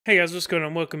Hey guys, what's going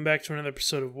on? Welcome back to another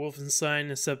episode of Wolfenstein.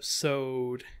 This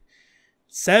episode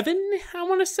 7, I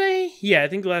want to say? Yeah, I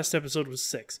think the last episode was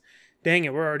 6. Dang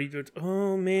it, we're already good.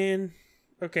 Oh man.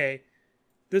 Okay.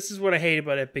 This is what I hate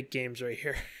about Epic Games right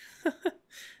here.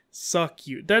 Suck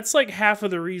you. That's like half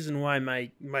of the reason why my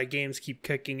games keep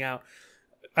kicking out.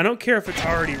 I don't care if it's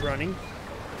already running.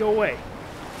 Go away.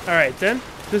 Alright then,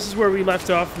 this is where we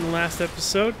left off in the last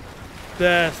episode.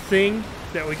 The thing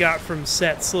that we got from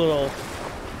Set's little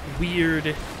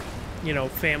weird, you know,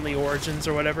 family origins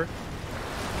or whatever.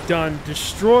 Done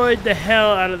destroyed the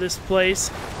hell out of this place,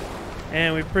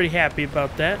 and we're pretty happy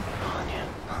about that. Anya,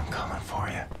 I'm coming for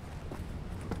you.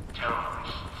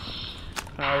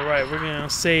 Alright, we're gonna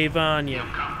save Anya.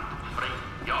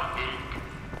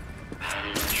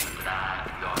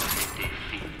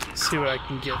 Let's see what I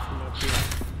can get from up here.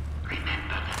 Remember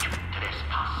that you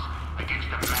trespass against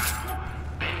a man who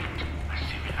built a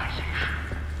civilization.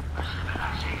 A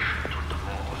civilization to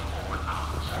dwarf all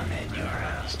ours. I'm in your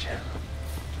house, Jim.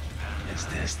 Is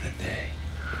this the day?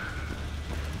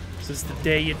 Is this the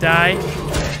day you die?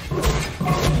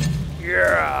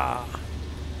 Yeah.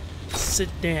 Sit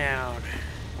down.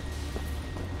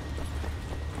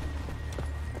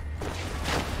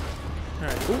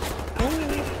 Alright. Ooh.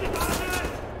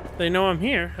 They know I'm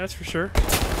here, that's for sure.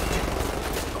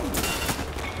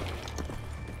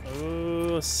 Oh,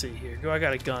 let's see here. I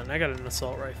got a gun. I got an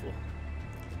assault rifle.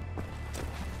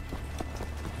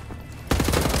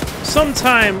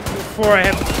 Sometime before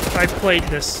I played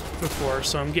this before,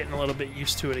 so I'm getting a little bit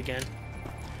used to it again.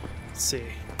 Let's see.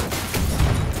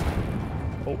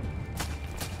 Oh.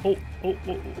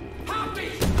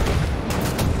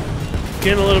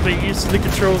 Getting a little bit used to the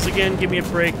controls again. Give me a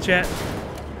break, chat.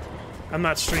 I'm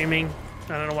not streaming.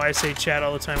 I don't know why I say chat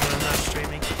all the time when I'm not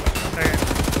streaming. Okay.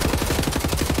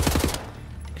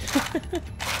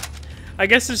 I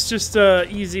guess it's just an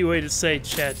easy way to say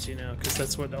chat, you know, because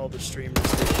that's what all the streamers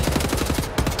do.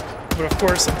 But of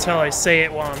course, until I say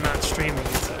it while I'm not streaming,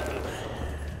 it's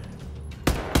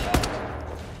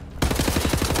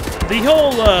the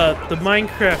whole, the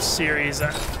Minecraft series,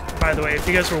 by the way, if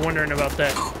you guys were wondering about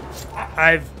that,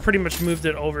 I've pretty much moved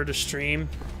it over to stream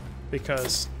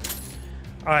because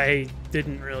I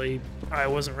wasn't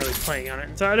really playing on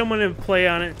it. So I don't want to play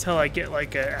on it until I get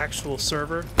like an actual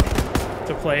server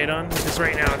to play it on, because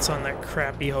right now it's on that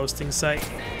crappy hosting site.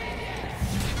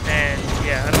 And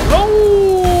yeah,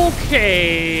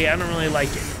 okay, I don't really like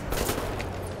it.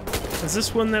 Is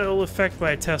this one that will affect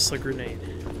by a Tesla grenade?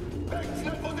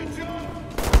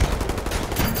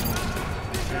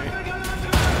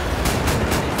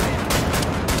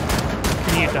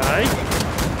 Can you die?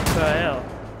 What the hell?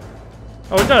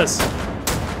 Oh, it does.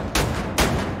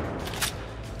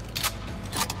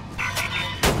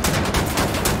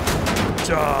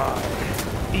 Die.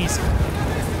 Easy.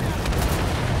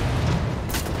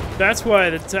 That's why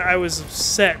I was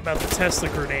upset about the Tesla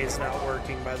grenades not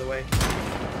working, by the way.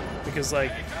 Because,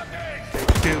 like, they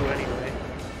do anyway.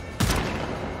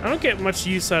 I don't get much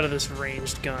use out of this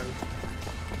ranged gun.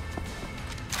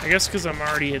 I guess because I'm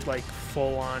already at, like,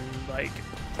 full-on, like,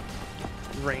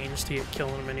 range to get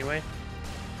killing them anyway.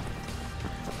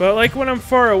 But, like, when I'm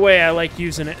far away, I like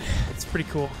using it. It's pretty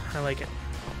cool. I like it.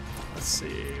 Let's see,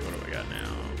 what do I got now?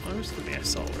 I'm just gonna be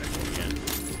assault rifle again.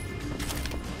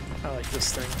 I like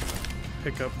this thing.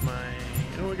 Pick up my...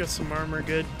 Oh, I got some armor,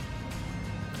 good.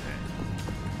 Okay.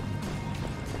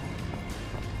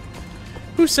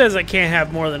 Who says I can't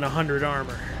have more than 100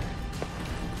 armor?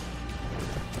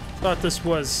 Thought this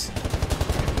was...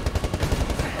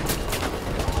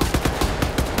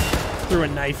 Threw a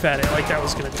knife at it like that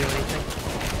was gonna do anything.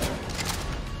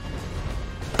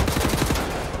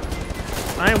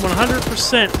 I am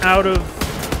 100% out of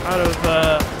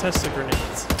Tesla grenades.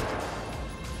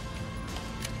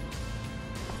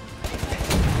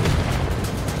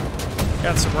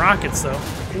 Got some rockets though.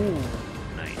 Ooh,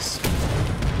 nice.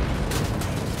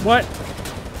 What?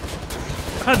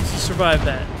 How did you survive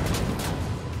that?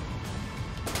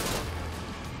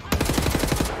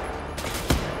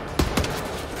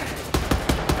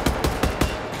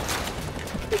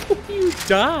 You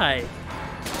die.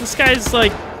 This guy's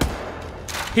like...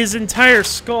 His entire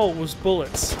skull was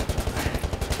bullets.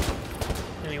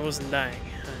 And he wasn't dying.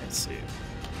 Let's see.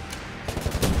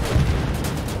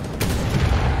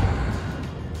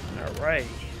 Alright.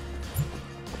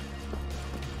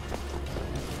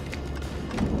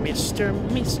 Mr.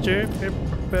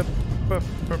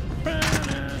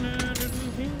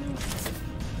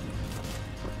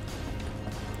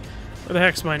 Where the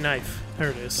heck's my knife? There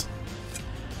it is.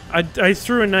 I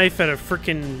threw a knife at a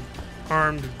frickin'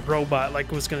 armed robot like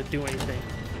it was gonna do anything.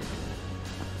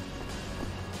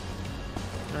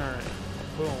 Alright,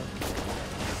 boom.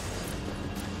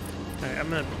 Alright, I'm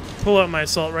gonna pull out my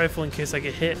assault rifle in case I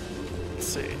get hit. Let's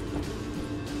see.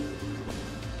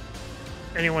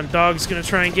 Anyone dog's gonna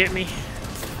try and get me?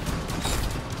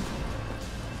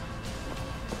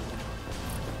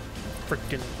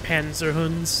 Frickin'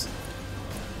 Panzerhunds.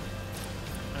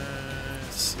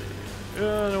 Let's see. I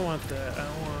don't want that. I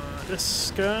want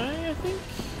this guy, I think?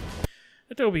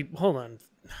 Adobe, hold on.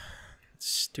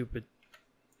 Stupid.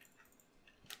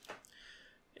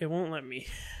 It won't let me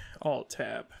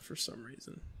alt-tab for some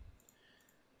reason.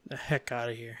 The heck out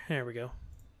of here. There we go.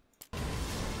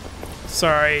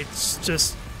 Sorry, it's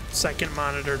just second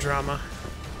monitor drama.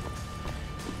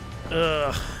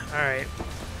 Ugh. Alright.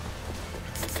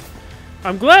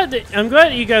 I'm glad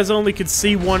that you guys only could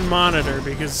see one monitor,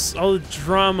 because all the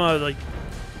drama, like,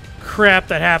 crap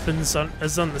that happens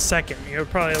is on the second. You're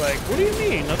probably like, what do you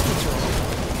mean? Nothing's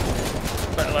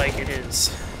wrong. But, like, it is.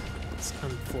 It's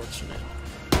unfortunate.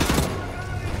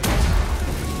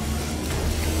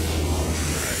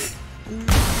 Alright.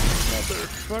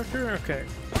 Motherfucker. Okay.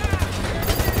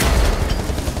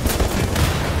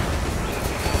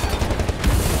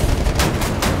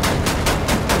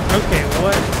 Okay,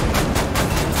 what?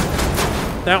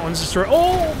 That one's destroyed.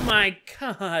 Oh my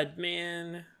god,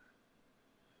 man.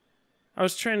 I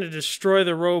was trying to destroy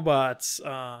the robots.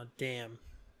 Aw, damn.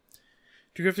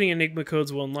 Decrypting Enigma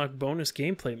codes will unlock bonus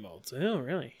gameplay modes. Oh,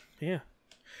 really? Yeah.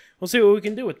 We'll see what we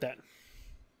can do with that.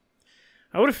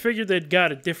 I would have figured they'd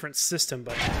got a different system,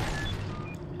 but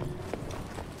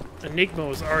Enigma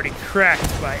was already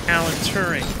cracked by Alan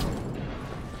Turing.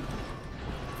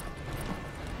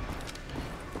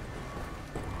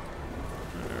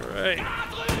 Alright.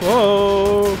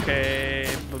 Whoa, okay.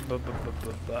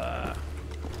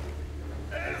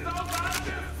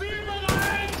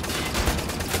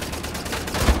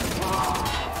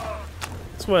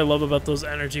 That's what I love about those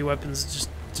energy weapons. It just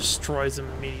destroys them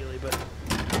immediately, but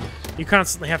you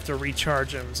constantly have to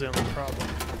recharge them is the only problem.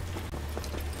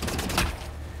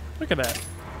 Look at that.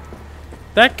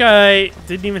 That guy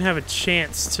didn't even have a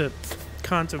chance to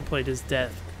contemplate his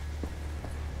death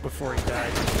before he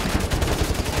died.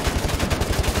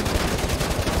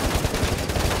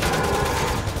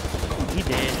 He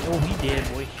did. Oh, he did,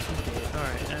 boy. He did.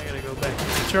 Alright, I gotta go back and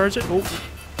recharge it. Oh.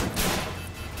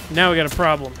 Now we got a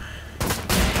problem.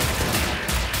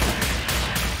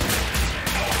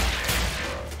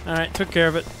 Alright, took care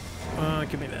of it.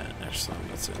 Give me that. Actually,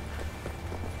 that's it.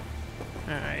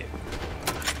 Alright.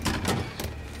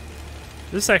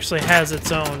 This actually has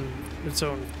its own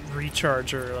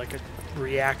recharger, like a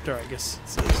reactor, I guess it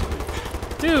says.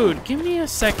 Dude, give me a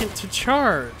second to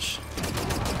charge.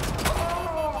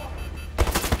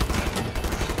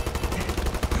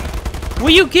 Will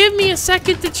you give me a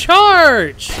second to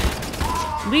charge?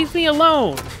 Leave me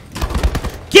alone.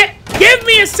 Give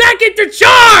me a second to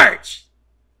charge!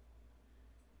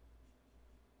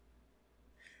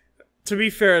 To be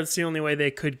fair, it's the only way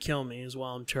they could kill me is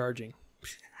while I'm charging.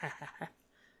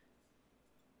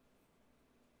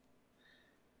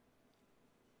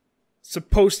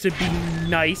 Supposed to be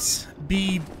nice,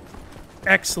 be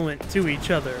excellent to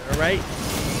each other, alright?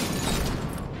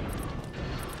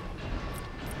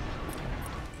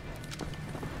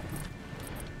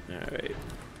 Alright.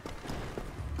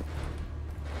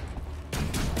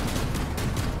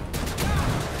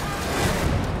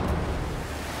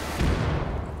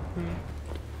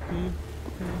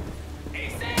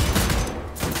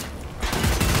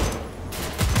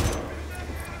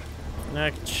 I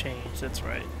can change, that's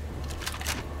right.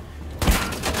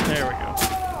 There we go.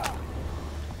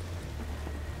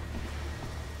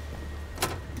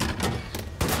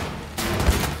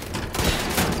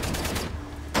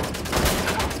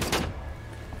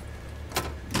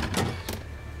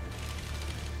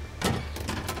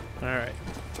 Alright.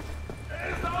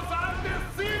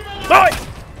 Boy!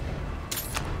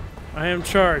 I am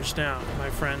charged now, my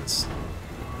friends.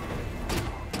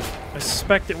 I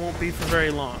suspect it won't be for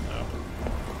very long, though.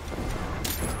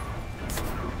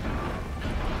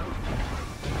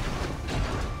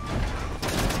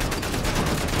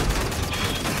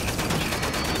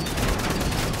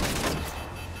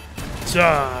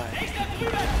 Die!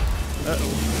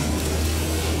 Uh-oh.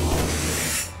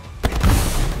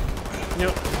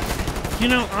 You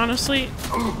know, honestly,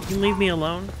 you can leave me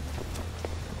alone.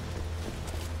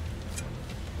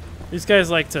 These guys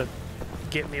like to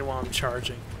get me while I'm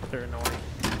charging. They're annoying.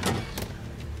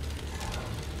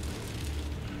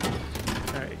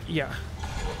 Alright, yeah.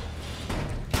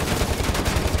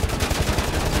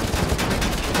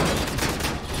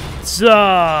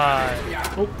 Die!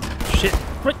 Oh, shit.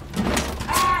 What?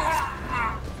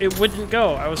 It wouldn't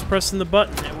go. I was pressing the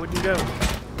button. It wouldn't go.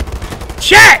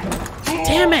 Shit!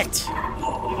 Damn it!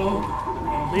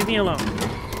 Leave me alone.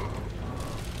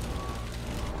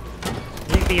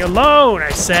 Leave me alone,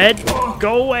 I said.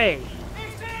 Go away.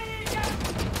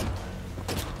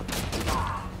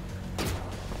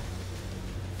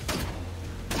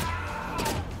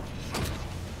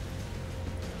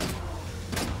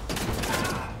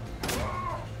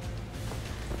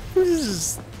 This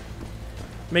is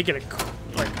making a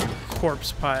like a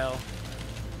corpse pile.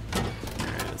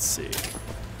 Alright, let's see.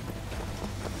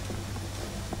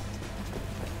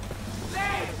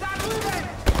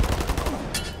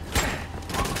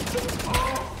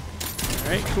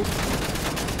 Alright, cool.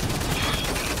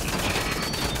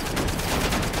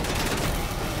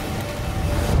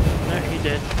 There, he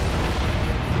did.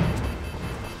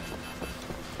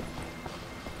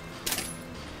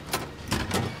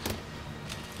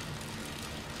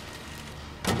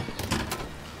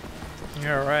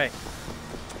 You're alright.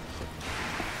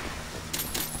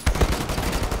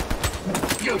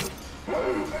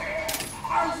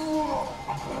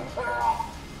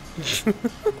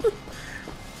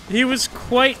 He was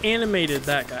quite animated,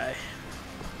 that guy.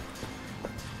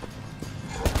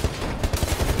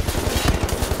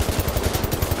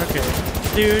 Okay,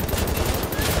 dude.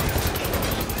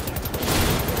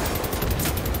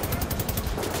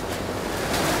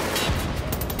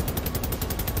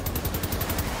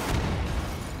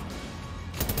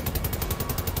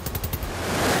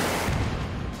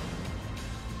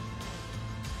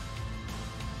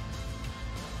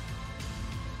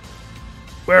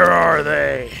 Where are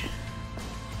they?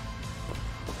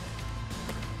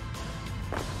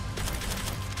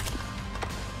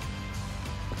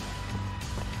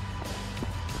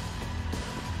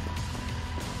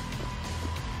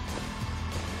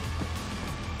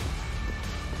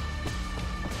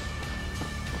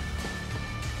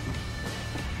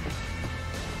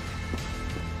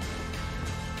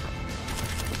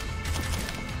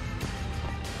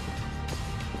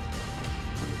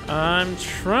 I'm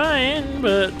trying,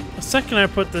 but the second I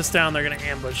put this down, they're gonna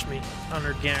ambush me.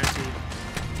 100 guaranteed.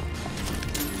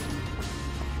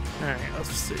 Alright,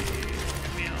 let's see.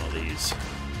 Give me all these.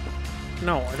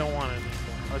 No, I don't want it anymore.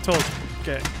 I told you.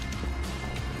 Okay.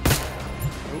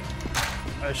 Oh,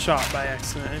 I shot by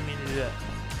accident. I didn't mean to do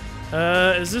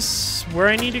that. Is this where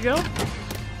I need to go?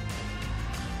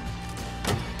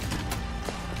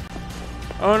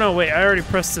 Oh no, wait, I already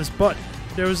pressed this button.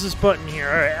 There was this button here.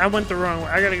 Alright, I went the wrong way.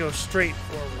 I gotta go straight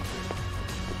forward.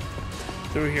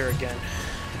 Through here again.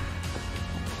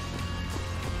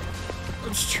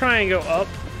 Let's try and go up.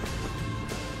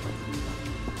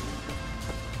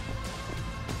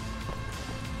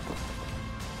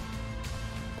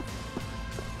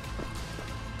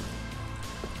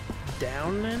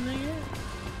 Down then again?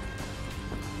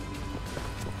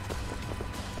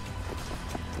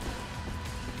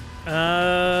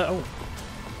 Oh.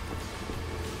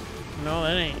 No,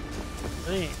 that ain't.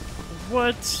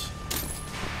 What?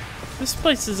 This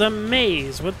place is a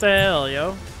maze. What the hell,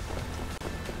 yo?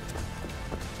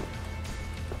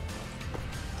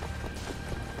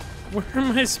 Where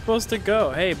am I supposed to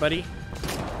go? Hey, buddy.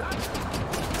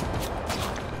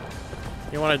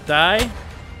 You wanna die?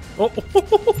 Oh!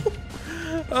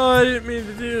 Oh, I didn't mean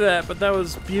to do that, but that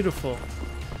was beautiful.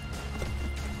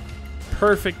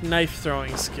 Perfect knife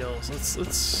throwing skills.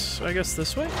 Let's I guess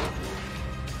this way?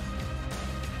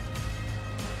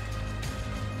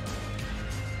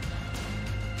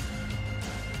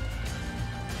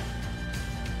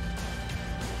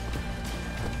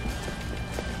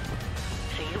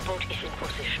 The U-boat is in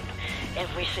position.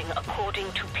 Everything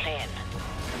according to plan.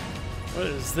 What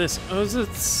is this? Oh, is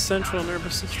it central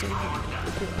nervous system?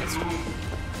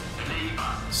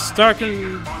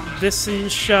 Starken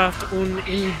Wissenschaft und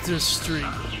Industrie.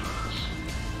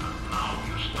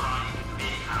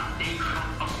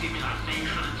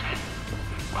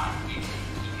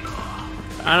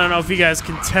 I don't know if you guys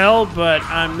can tell, but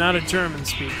I'm not a German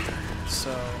speaker,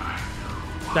 so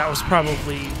that was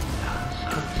probably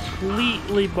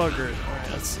completely buggered.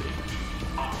 Alright, let's see.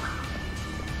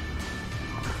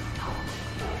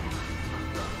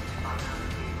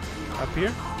 Up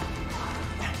here?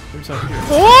 Who's up here?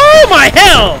 Oh my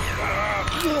hell!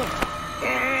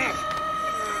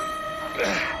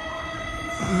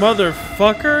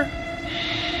 Motherfucker!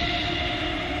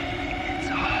 It's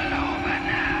all over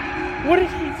now. What did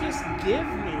he just give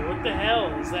me? What the hell?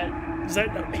 Is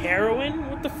that heroin?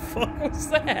 What the fuck was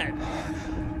that?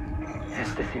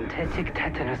 As the synthetic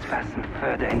tetanus vaccine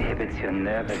further inhibits your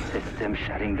nervous system,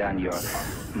 shutting down your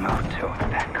motor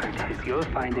faculties, you'll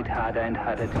find it harder and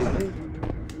harder to live.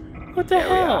 What the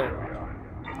hell?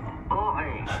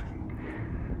 Uri,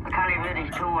 was kann ich für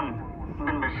dich tun?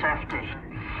 Bin beschäftigt.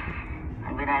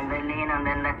 Bin wieder in Berlin, um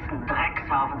den letzten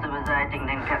Dreckshaufen zu beseitigen,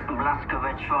 den Captain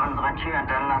Blaskowitz vor unserer Tür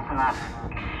hinterlassen hat.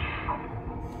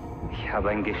 Ich habe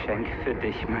ein Geschenk für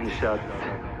dich, mein Schatz.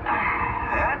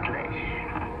 Wirklich?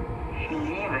 Ich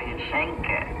liebe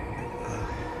Geschenke.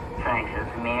 Zeigst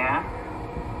es mir?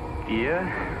 Dir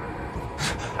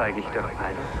zeige ich doch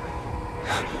alles.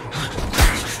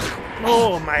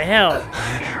 Oh, my hell.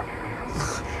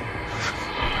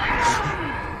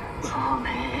 Obi,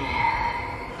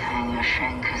 dein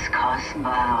Geschenk ist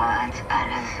kostbarer als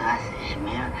alles, was ich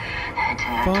mir hätte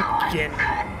erträumen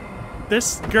können.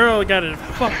 This girl got a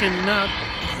fucking nut.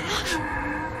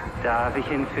 Darf ich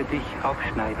ihn für dich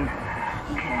aufschneiden?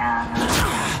 Gerne.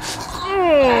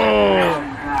 Oh.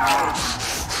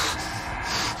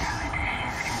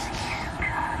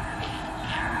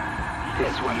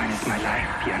 This woman is my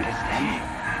life, you understand?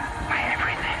 My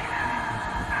everything.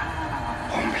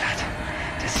 Warmblood.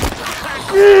 Das ist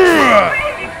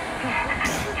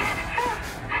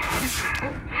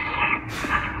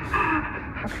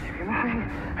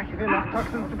I give you enough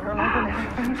toxins to paralyze an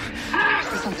everything.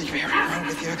 There's something very wrong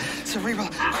with your cerebral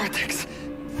cortex.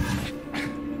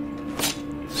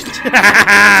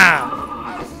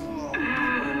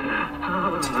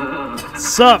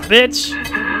 What's up, bitch?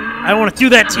 I want to do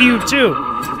that to you, too.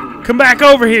 Come back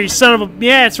over here, you son of a...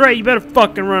 Yeah, that's right. You better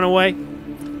fucking run away.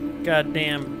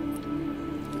 Goddamn.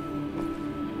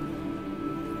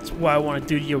 That's what I want to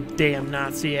do to your damn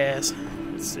Nazi ass.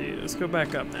 Let's see. Let's go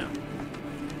back up now.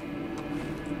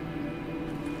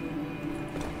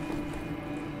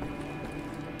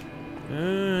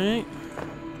 Alright.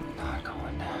 Not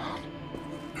going down.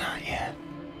 Not yet.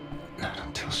 Not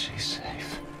until she's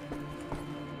safe.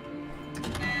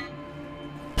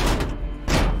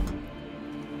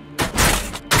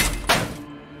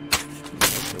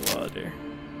 Water.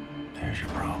 There's your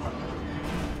problem.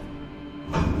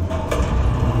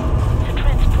 The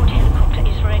transport helicopter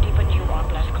is ready when you are,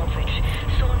 Blazkowicz.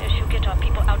 Soon as you get our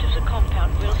people out of the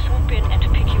compound, we'll swoop in and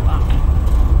pick you up.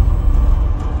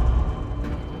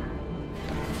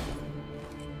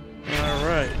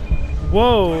 Alright.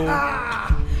 Whoa!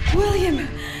 William!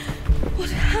 What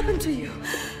happened to you?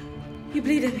 You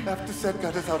bleeding? After Seth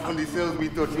got us out from the cells, we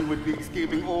thought we would be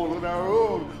escaping all on our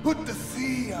own. Good to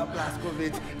see ya,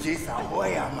 Blazkowicz. Jason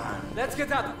Hoya, man. Let's get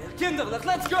out of here. Kinder,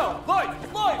 let's go! Lloyd!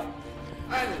 Lloyd!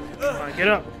 Come on, get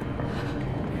up.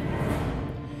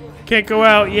 Can't go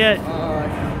out yet.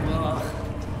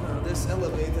 This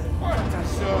elevator.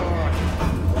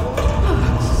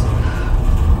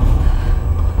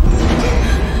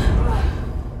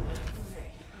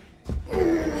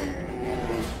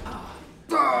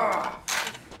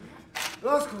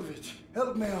 Blazkowicz,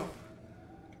 help me out.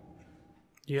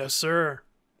 Yes, sir.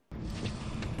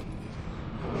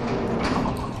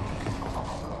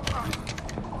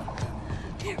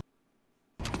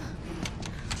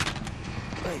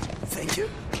 Thank you.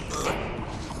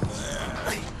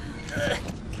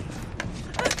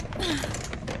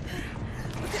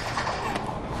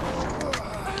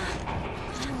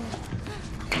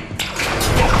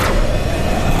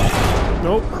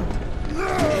 Nope.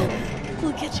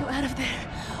 We'll get you out of there.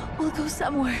 We'll go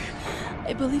somewhere.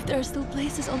 I believe there are still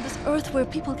places on this earth where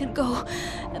people can go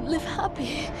and live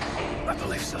happy. I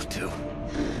believe so too.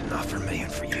 Not for me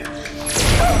and for you.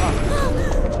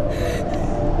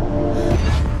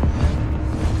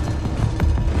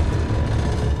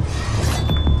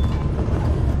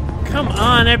 Come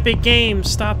on, Epic Games.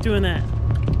 Stop doing that.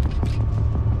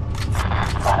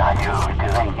 What are you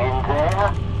doing in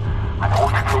there? An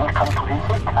old friend come to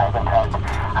visit? I haven't had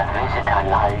a visitor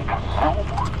like you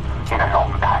in a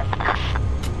long time.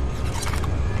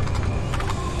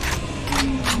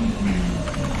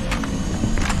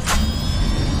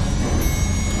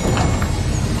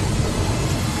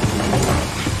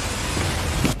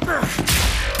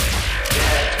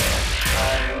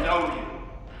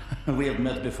 We have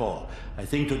met before. I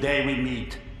think today we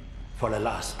meet for the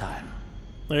last time.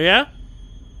 Oh, yeah?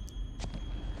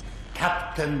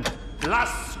 Captain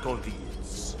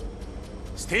Blazkowicz.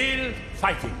 Still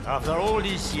fighting after all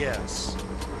these years.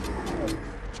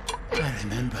 I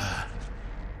remember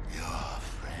your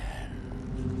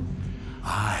friend.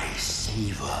 I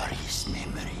savor his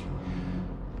memory.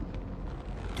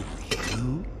 Do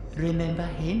you remember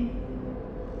him?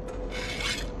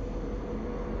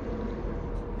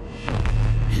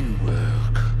 In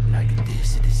work like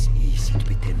this, it is easy to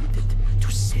be tempted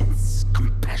to sense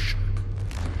compassion.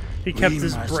 He kept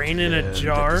his brain in a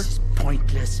jar. This is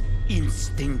pointless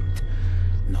instinct,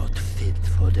 not fit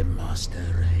for the master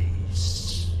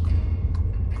race.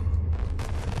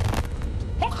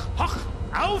 Hoch, hoch,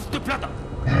 auf die Platte!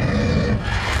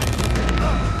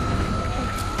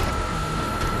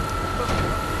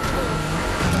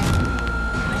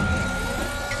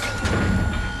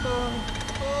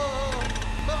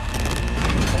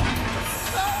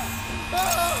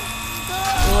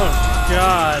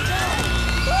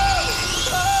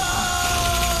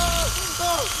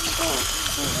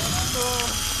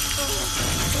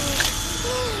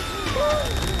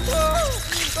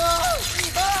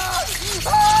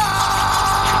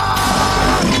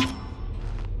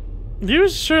 He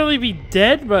would surely be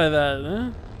dead by that,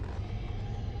 huh?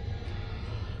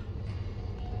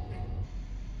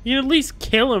 You'd at least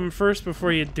kill him first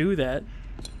before you do that.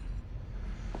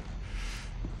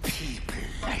 People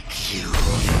like you.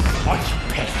 Our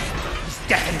path is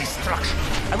death and destruction.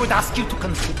 I would ask you to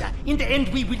consider, in the end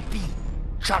we will be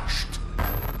judged.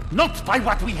 Not by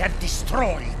what we have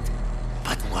destroyed,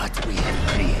 but what we have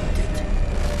created.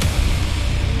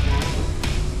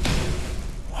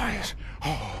 Wyatt,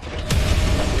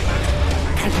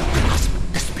 can you grasp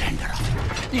the splendor of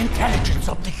it? The intelligence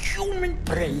of the human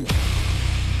brain,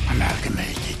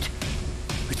 amalgamated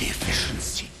with the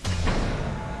efficiency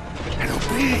and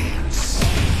obedience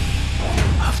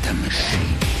of the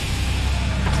machine.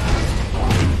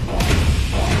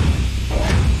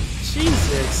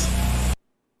 Jesus.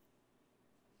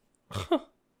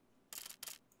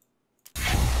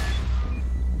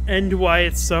 End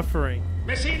Wyatt's suffering.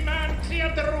 Machine man,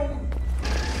 clear the room.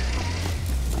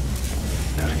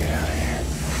 Now get out of here.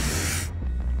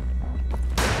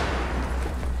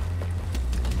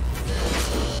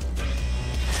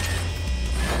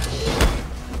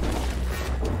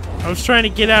 I was trying to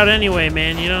get out anyway,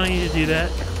 man. You don't need to do that.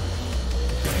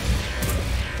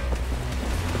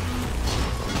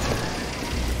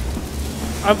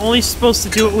 I'm only supposed to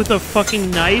do it with a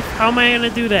fucking knife? How am I gonna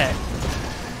do that?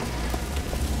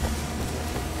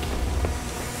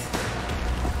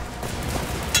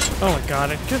 Oh my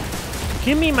god,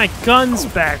 give me my guns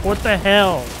back, what the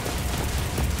hell?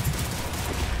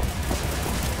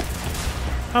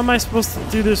 How am I supposed to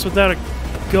do this without a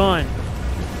gun?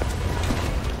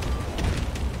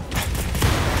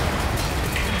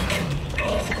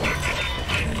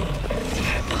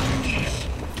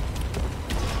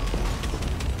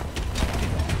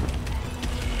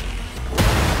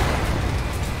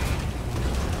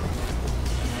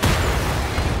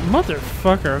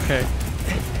 Motherfucker, okay.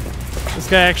 This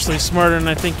guy actually smarter than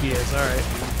I think he is, alright.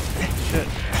 Shit.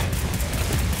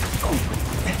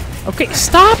 Okay,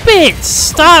 stop it!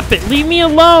 Stop it! Leave me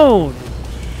alone!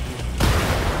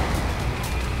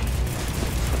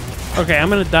 Okay, I'm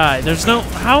gonna die. There's no...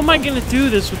 How am I gonna do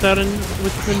this without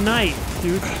with the knife,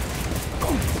 dude?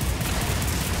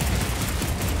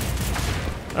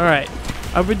 Alright.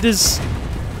 I would just...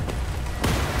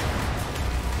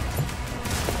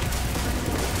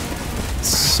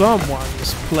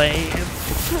 Someone's playing.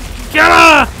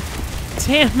 Damn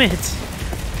it!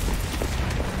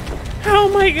 How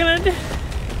am I gonna do?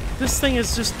 This thing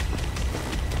is just.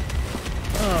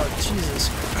 Oh Jesus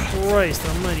Christ!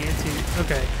 Almighty!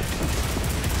 Okay.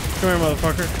 Come here,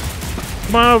 motherfucker.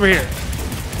 Come on over here.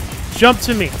 Jump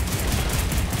to me.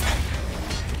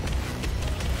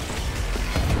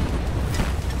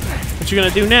 What you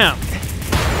gonna do now?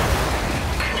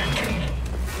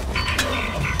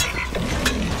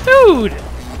 Dude!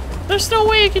 There's no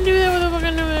way you can do that with a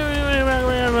fucking...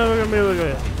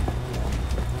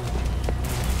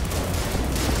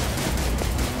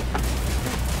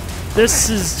 This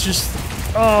is just...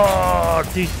 Oh,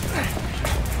 dude.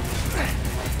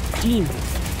 Demon.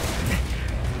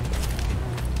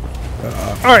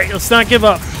 Alright, let's not give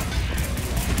up.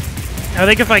 I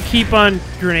think if I keep on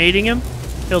grenading him,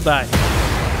 he'll die.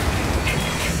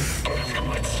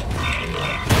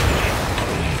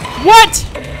 What?!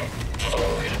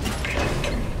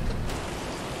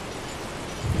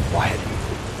 Wyatt,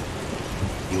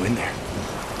 you in there?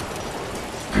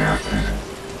 Captain,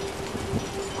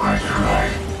 I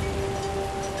tried.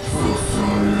 So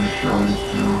sorry I shouted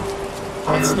you. I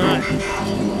have no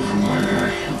control over my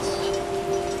actions.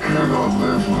 Cannot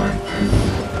live like this.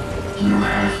 You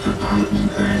have to put an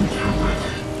end to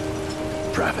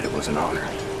it. Private, it was an honor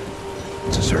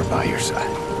to serve by your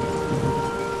side.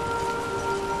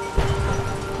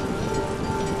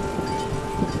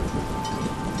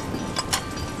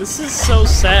 This is so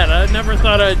sad. I never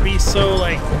thought I'd be so,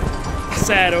 like,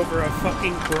 sad over a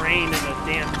fucking brain in a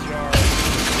damn jar.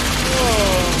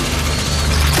 Whoa.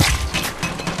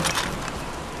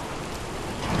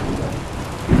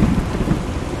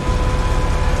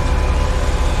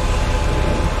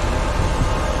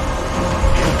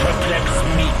 You perplex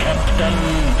me, Captain,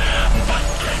 but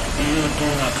you do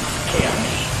not scare me.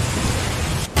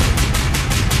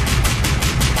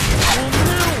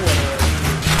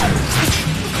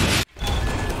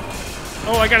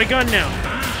 Oh, I got a gun now.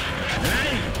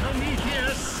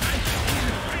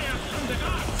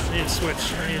 I need to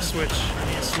switch. I need to switch. I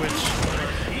need to switch.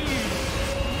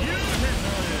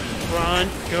 Run.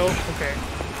 Go. Okay.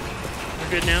 We're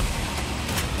good now.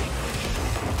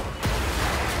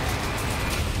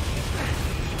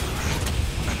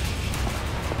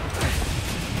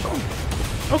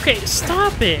 Okay,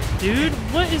 stop it, dude.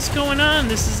 What is going on?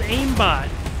 This is aimbot.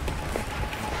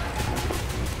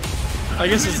 I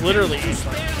guess it's literally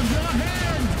aimbot.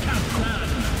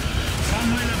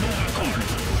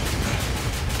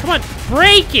 Come on,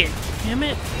 break it! Damn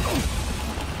it.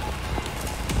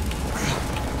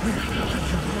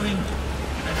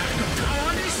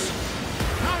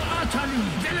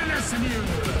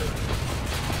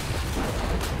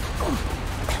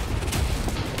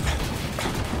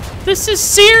 This is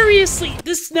seriously,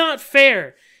 this is not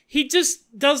fair. He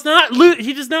just does not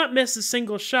he does not miss a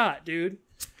single shot, dude.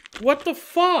 What the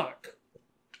fuck?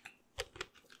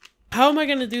 How am I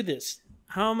gonna do this?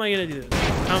 How am I gonna do this?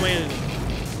 How am I gonna do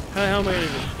this? How am I gonna do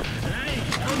this?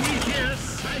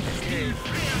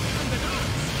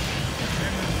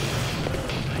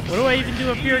 What do I even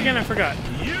do up here again? I forgot.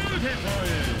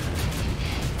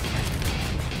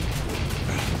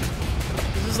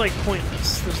 This is like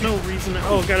pointless. There's no reason.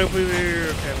 Oh, got over here.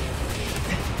 Okay.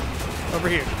 Over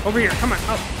here. Over here. Come on.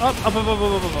 Up. Up.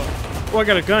 Oh, I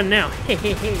got a gun now. Hey,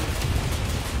 hey, hey.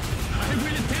 I will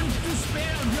attempt to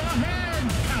spare your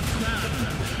hand, Captain.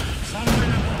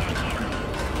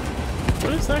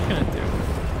 What is that gonna do?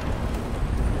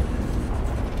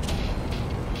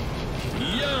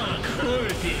 Your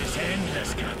cruelty is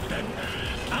endless, Captain.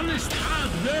 Honest,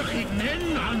 hard-working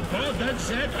men on board that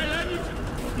Zeppelin?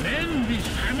 Men with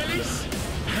families?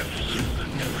 Have you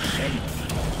no shame?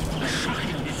 A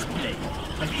shocking display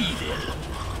of evil.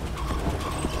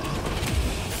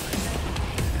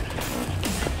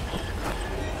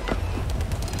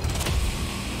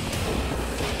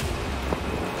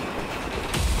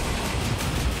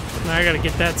 Now I gotta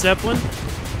get that Zeppelin.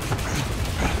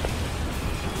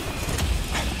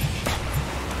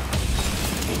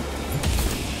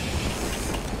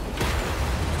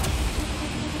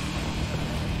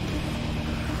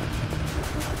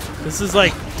 This is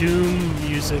like Doom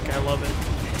music. I love it.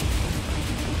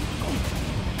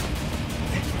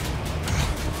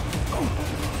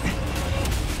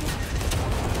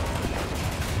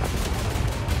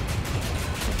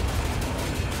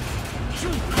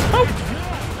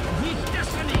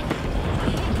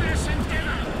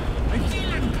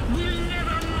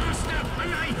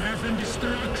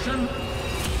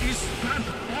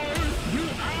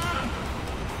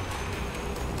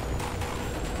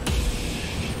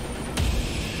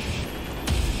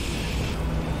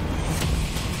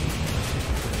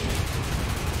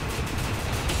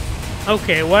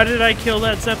 Okay, why did I kill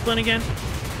that Zeppelin again?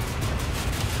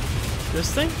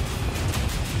 This thing?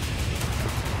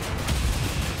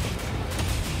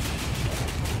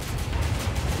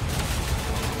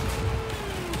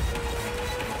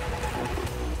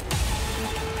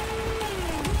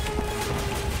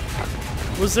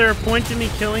 Was there a point to me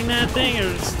killing that thing, or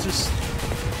it's just...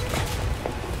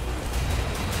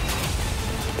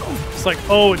 It's like,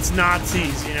 oh, it's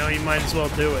Nazis, you know, you might as well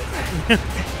do it.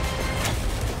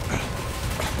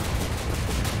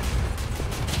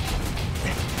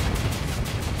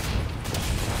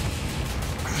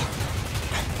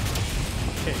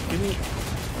 Okay, get me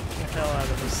the hell out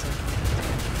of this thing.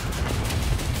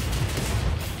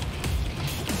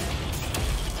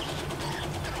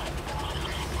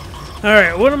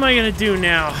 Alright, what am I gonna do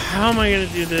now? How am I gonna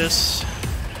do this?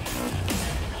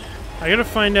 I gotta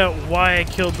find out why I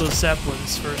killed those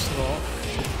Zeppelins, first of all.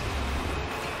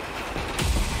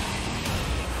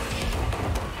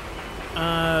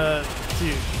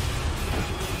 Dude.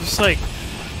 Just like...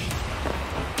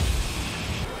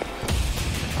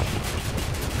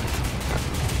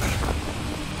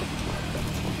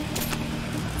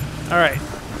 Alright.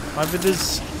 My bit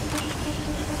is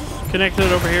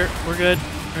connected over here. We're good.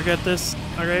 I got this.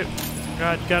 Alright.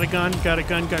 Got a gun. Got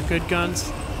good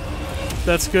guns.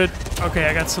 That's good. Okay,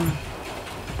 I got some...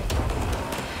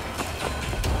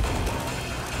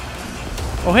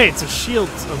 Oh, hey, it's a shield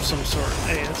of some sort.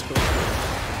 Hey, that's cool.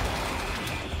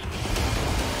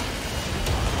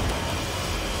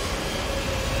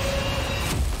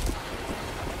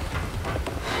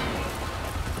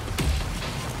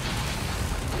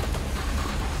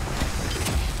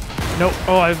 Nope.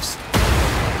 Oh, I've...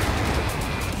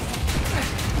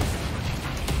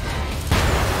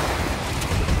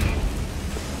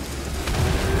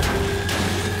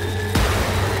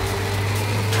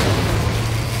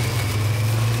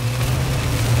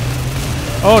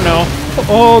 Oh no.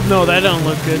 Oh no, that don't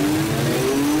look good.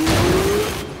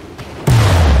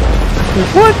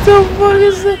 What the fuck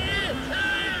is that?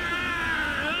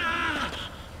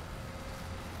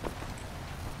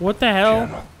 What the hell?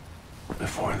 General,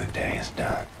 before the day is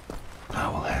done, I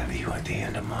will have you at the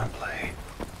end of my blade.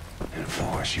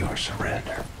 Enforce your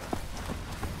surrender.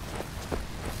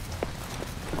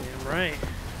 Damn right.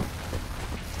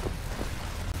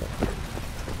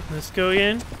 Let's go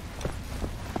in.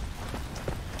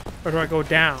 Or do I go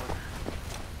down?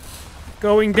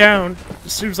 Going down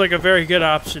seems like a very good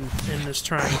option in this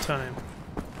trying time.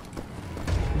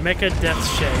 Mecha Death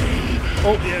Shed.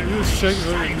 Oh, yeah, it was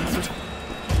shaking.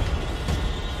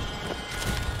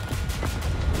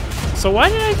 So why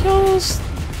did I kill those?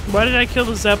 Why did I kill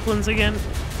the Zeppelins again?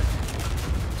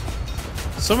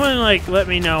 Someone, like, let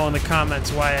me know in the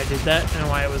comments why I did that and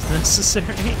why it was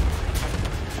necessary.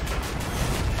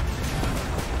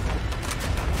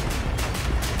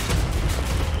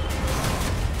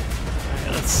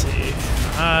 Alright, let's see.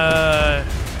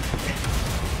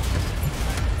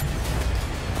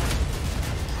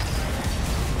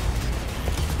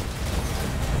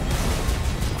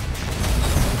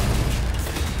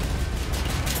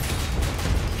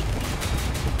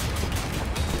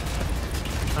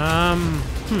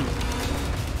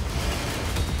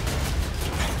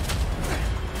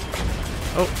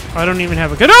 Oh, I don't even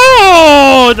have a gun.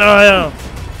 Oh!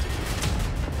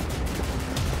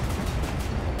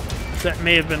 That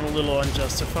may have been a little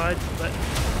unjustified, but...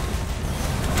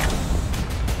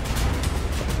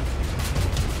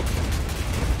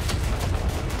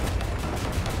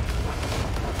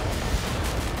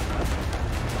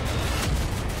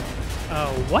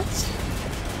 what?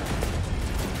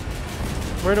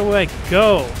 Where do I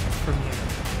go from here?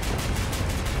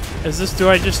 Is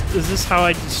this how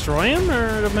I destroy him,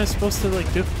 or am I supposed to,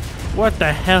 like, do... What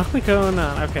the hell is going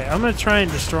on? Okay, I'm gonna try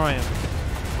and destroy him.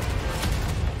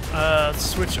 Let's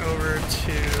switch over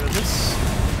to this.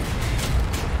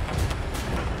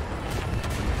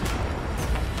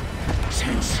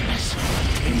 Senseless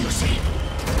music.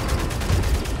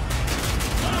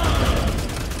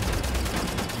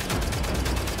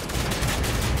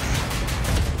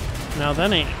 Now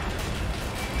then ain't.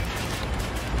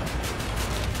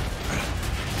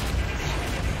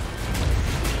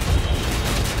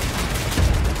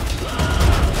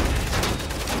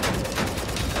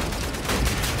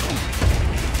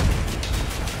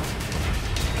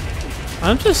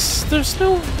 I'm just, there's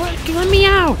no, what, let me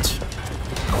out!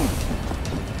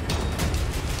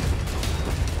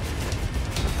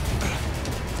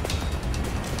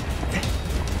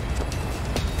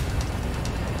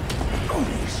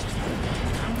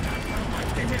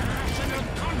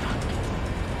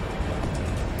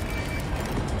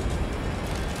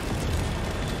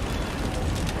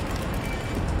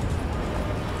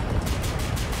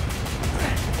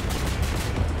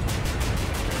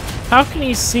 How can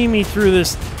he see me through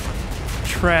this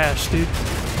trash, dude?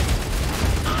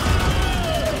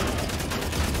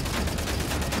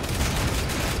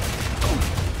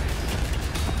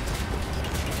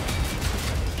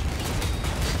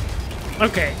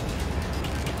 Okay.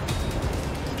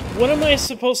 What am I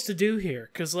supposed to do here?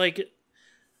 Because, like,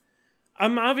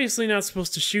 I'm obviously not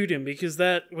supposed to shoot him because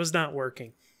that was not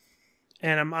working.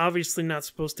 And I'm obviously not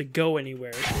supposed to go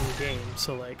anywhere in the game,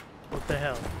 so, like, what the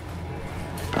hell?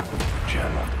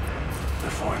 General,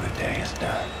 before the day is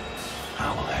done, I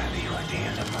will have you at the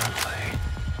end of my blade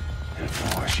and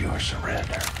force your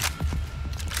surrender.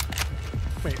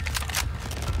 Wait.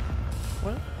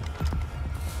 What?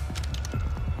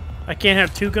 I can't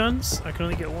have two guns? I can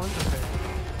only get one? Okay.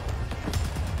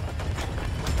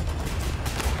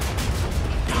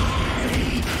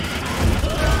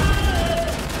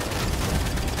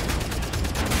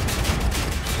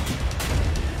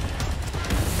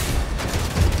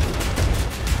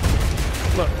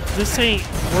 Look, this ain't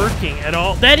working at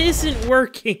all. That isn't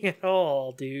working at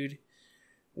all, dude.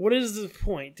 What is the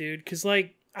point, dude? Because,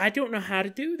 like, I don't know how to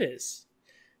do this.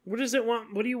 What does it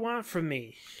want? What do you want from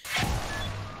me?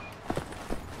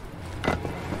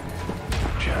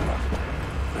 General,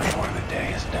 before the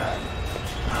day is done,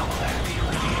 I will have you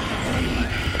at the end of my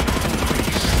blade.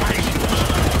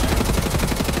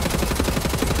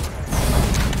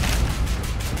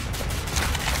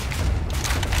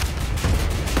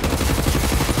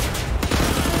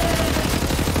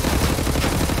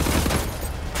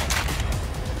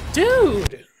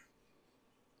 Dude!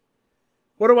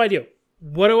 What do I do?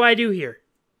 What do I do here?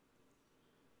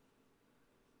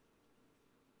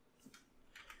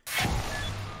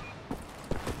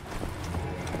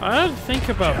 I have to think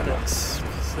about this.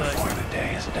 Before the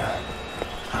day is done,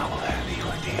 I will have you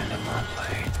at the end of my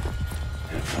blade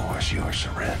and force your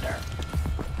surrender.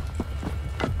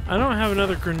 I don't have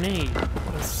another grenade.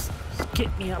 Let's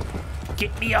get me up.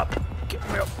 Get me up. Get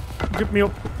me up. Get me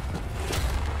up.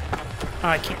 Oh,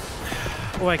 I can't.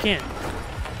 Oh, I can.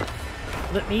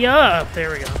 Let me up. There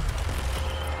we go.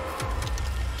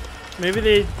 Maybe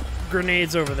the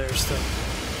grenade's over there still.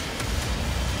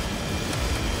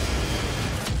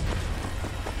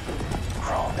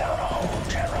 Crawl down a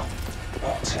hole, General.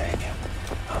 Won't say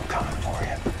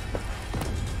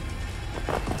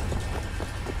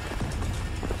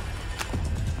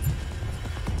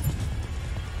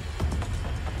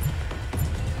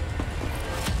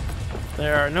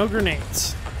There are no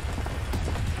grenades.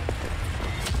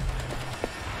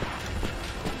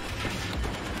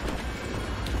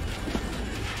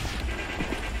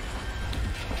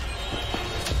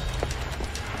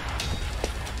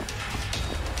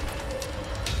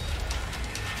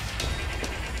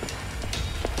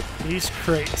 These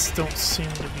crates don't seem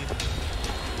to be...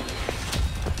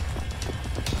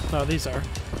 Oh, these are.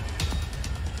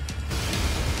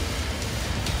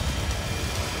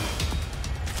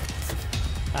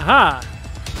 Aha!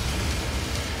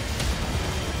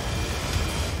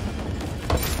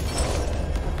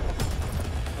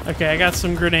 Okay, I got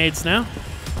some grenades now.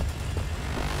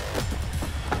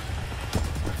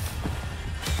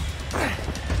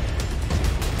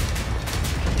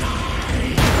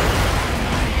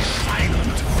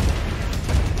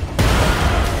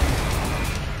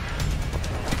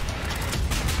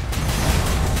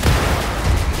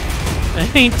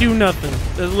 That ain't do nothing.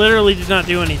 That literally did not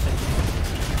do anything.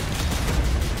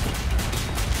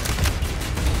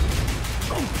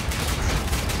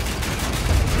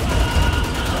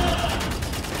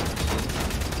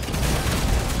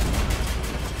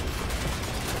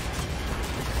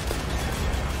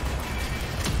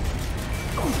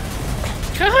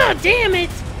 God damn it!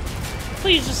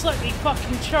 Please just let me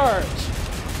fucking charge.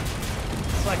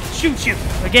 So I can shoot you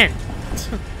again.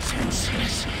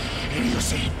 Senseless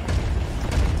idiocy.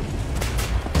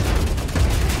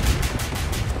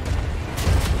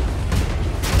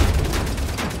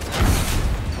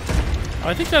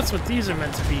 I think that's what these are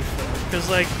meant to be for. Because,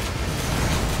 like...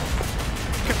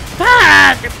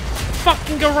 Ah!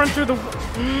 Fucking go run through the...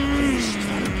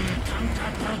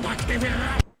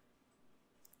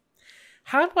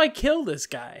 How do I kill this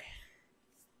guy?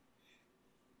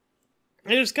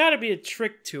 There's got to be a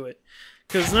trick to it.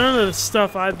 Because none of the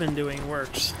stuff I've been doing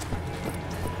works.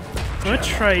 I'm going to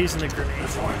try using the grenades.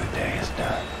 Before the day is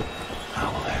done, I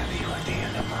will have you at the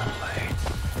end of my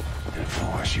blade and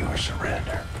force your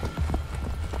surrender.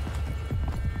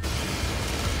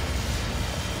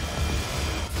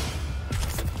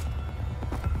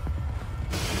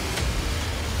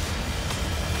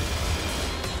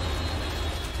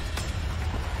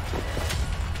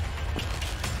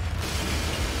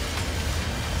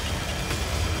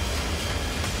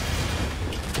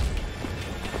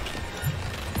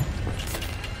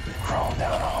 Crawl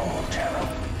down a hole, General.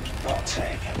 Don't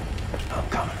take it. I'm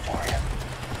coming for you.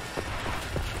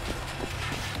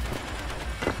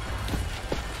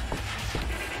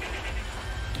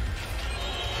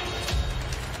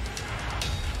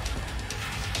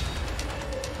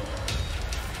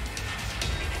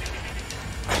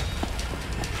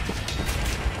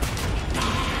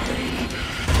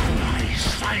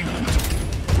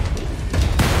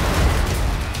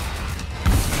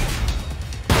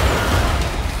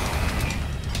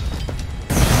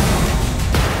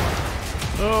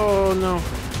 Oh no.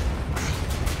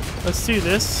 Let's do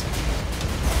this.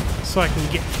 So I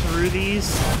can get through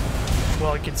these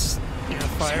while it gets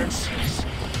fired.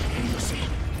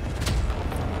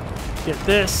 Get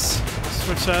this.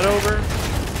 Switch that over.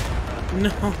 No.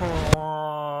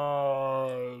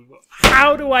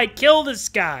 How do I kill this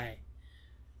guy?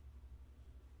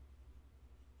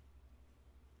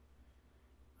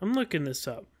 I'm looking this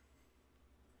up.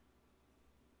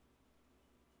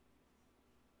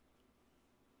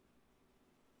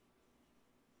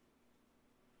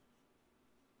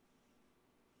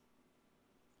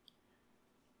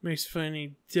 Makes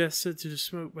finding death set to the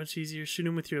smoke much easier. Shoot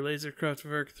him with your laser craft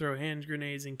work, throw hand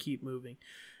grenades, and keep moving.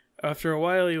 After a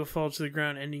while, he will fall to the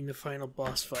ground, ending the final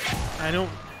boss fight. I don't...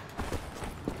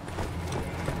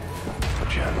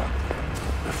 General,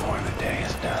 before the day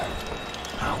is done,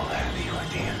 I will have you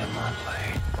at the end of my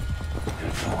blade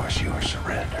and force your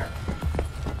surrender.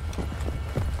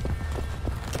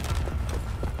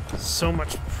 So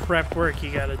much prep work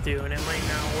you gotta do, and it might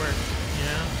not work, you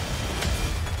know?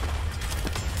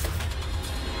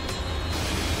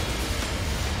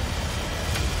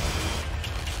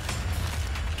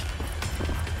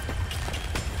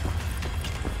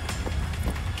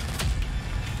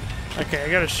 Okay, I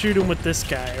gotta shoot him with this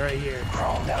guy right here.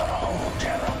 Crawl down a hole,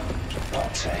 General.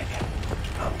 Don't take it.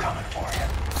 I'm coming for you.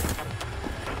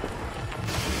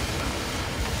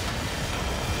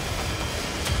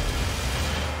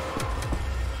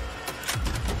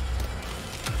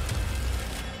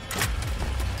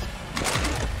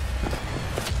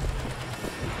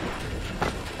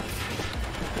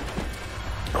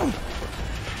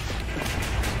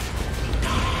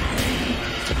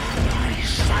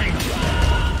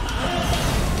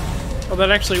 Oh, that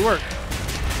actually worked.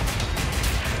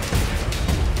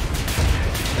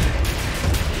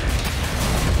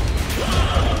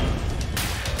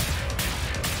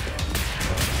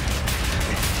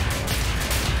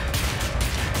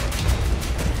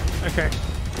 Okay.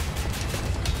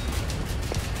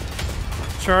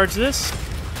 Charge this.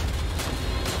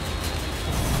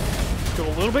 Go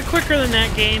a little bit quicker than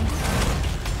that game.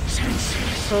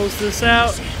 Close this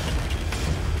out.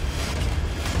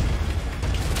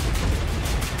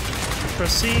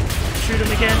 Proceed. Shoot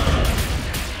him again.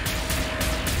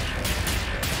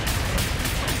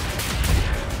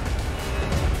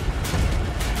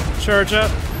 Charge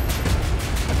up.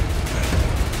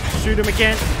 Shoot him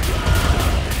again.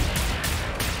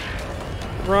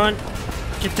 Run.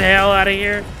 Get the hell out of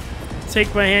here.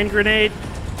 Take my hand grenade.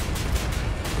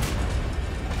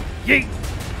 Yeet.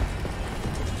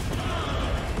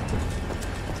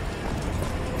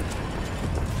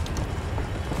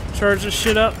 Charge this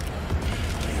shit up.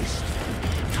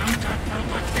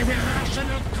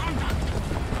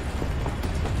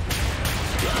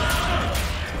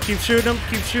 Keep shooting him,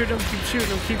 keep shooting him, keep shooting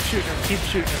him, keep shooting him, keep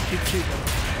shooting him, keep shooting him.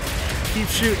 Keep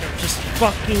shooting him. Just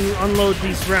fucking unload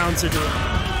these rounds into him.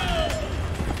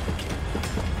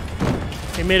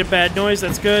 He made a bad noise,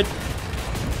 that's good.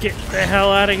 Get the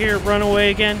hell out of here, run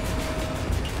away again.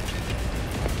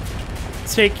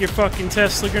 Take your fucking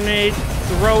Tesla grenade,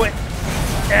 throw it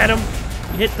at him.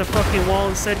 Hit the fucking wall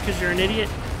instead because you're an idiot.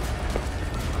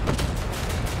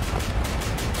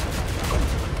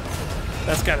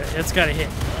 That's gotta hit. That's gotta hit.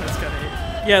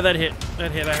 Yeah, that hit.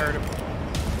 That hit, I heard him.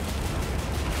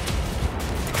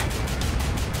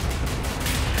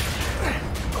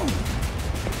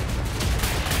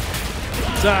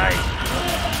 Die.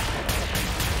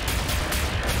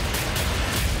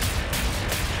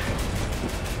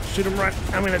 Shoot him right.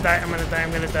 I'm gonna die. I'm gonna die.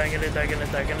 I'm gonna die. I'm gonna die. Gonna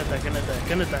die. Gonna die. Gonna die.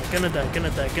 Gonna die. Gonna die. Gonna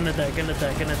die. Gonna die. Gonna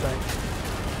die. Gonna die.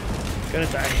 Gonna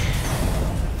die.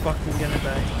 Fucking gonna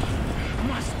die. You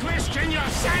must question your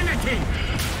sanity.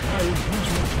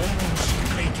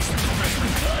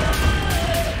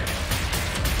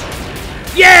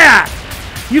 Yeah!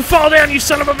 You fall down, you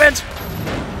son of a bitch!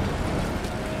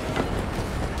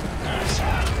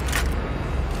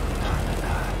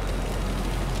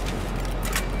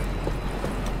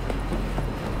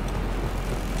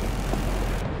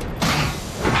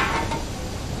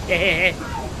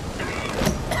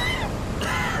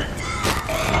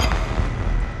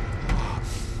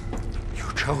 You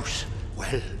chose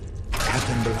well,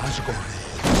 Captain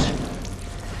Blazkowicz.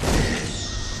 This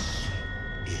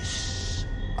is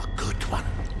a good one.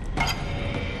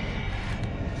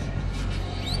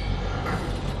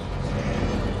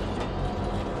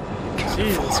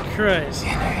 Jesus Christ.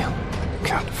 Inhale.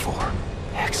 Count to 4.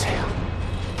 Exhale.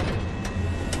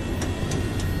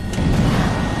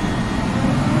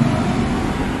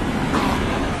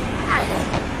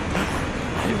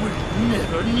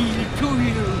 Never needed to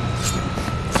you.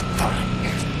 Fine.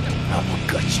 I will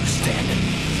gut you standing.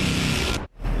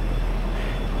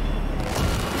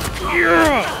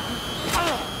 Yeah!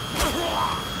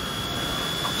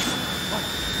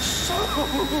 So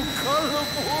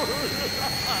colorful.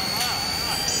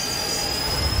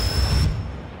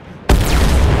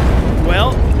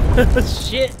 Well,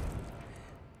 shit.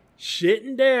 Shit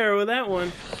and dare with that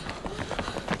one.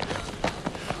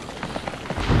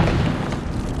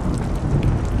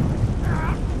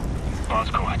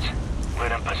 Blazkowicz,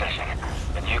 we're in possession.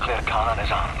 The nuclear cannon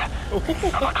is armed.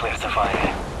 I'm clear to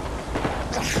fire.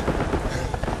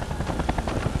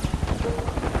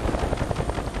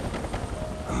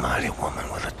 A mighty woman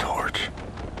with a torch,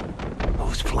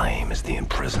 whose flame is the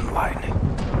imprisoned lightning.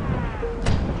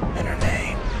 And her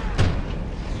name,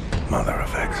 Mother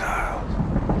of Exiles.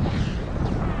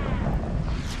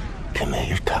 Commit,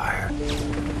 you're tired.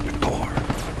 You're poor.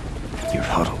 Your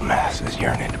huddled masses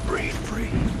yearning to breathe free.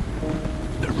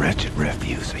 The wretched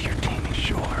refuse of your teeming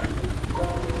shore.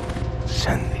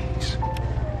 Send these.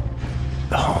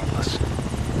 The homeless,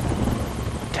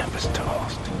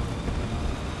 tempest-tossed,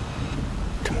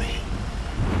 to me.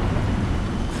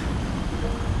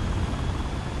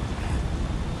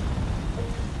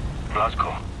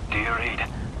 Blazko, do you read?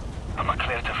 Am I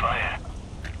clear to fire?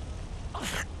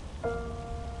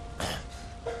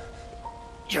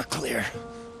 You're clear.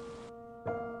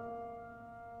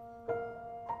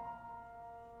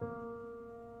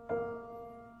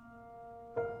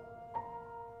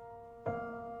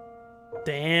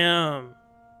 Damn.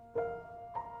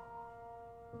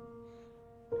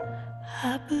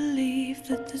 I believe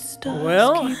that the stars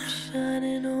Well, keep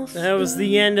shining all that was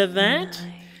the end of that.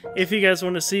 If you guys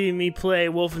want to see me play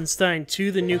Wolfenstein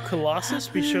 2, the new Colossus,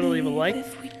 be sure to leave a like.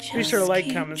 Be sure to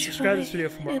like, comment, subscribe to this video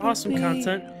for more awesome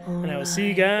content, and I will see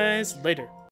you guys later.